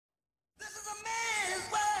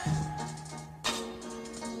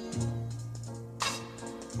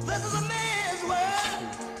This is a man's world.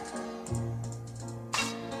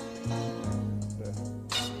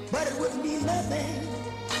 But it wouldn't be nothing,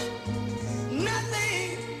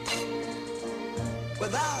 nothing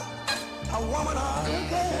without a woman or a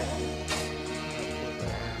girl.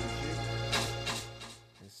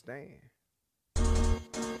 Stand.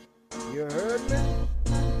 You heard me?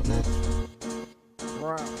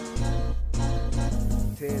 Brown.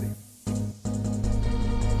 Teddy.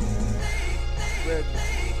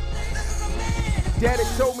 Reggie. Daddy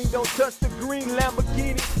told me don't touch the green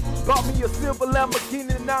Lamborghini. Bought me a silver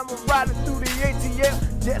Lamborghini and I'm riding through the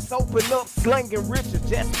ATL. Just open up, slinging riches.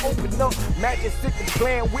 Just open up, Magic Stick and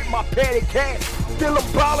playing with my petty cash. Still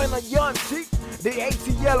I'm ballin' a young cheek. The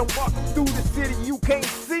ATL, I'm walking through the city, you can't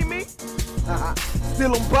see me.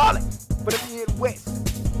 Still I'm ballin' for the Midwest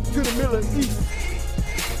to the Middle East.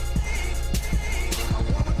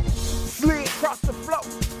 Slid across the floor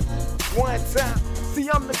one time. See,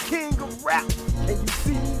 I'm the king of rap. Can you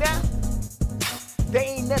see me now? They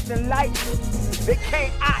ain't nothing like me. They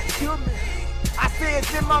can't outdo me. I say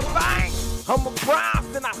it's in my veins. I'm a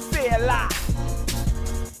Bronx and I say it loud.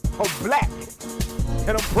 I'm black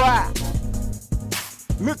and I'm proud.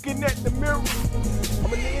 Looking at the mirror,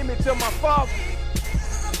 I'm in the image of my father.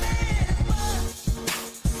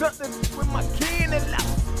 Something with my kin and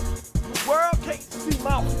love. The world can't see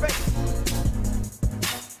my face.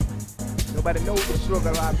 Nobody knows the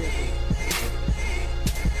struggle I've been through.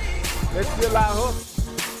 Let's still I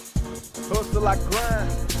hustle. Hustle like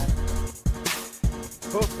grind.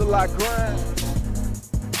 Hustle like grind.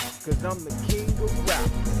 Cause I'm the king of rap.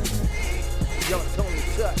 Young Tony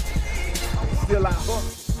Touch. Still I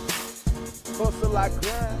hustle like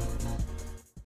grind.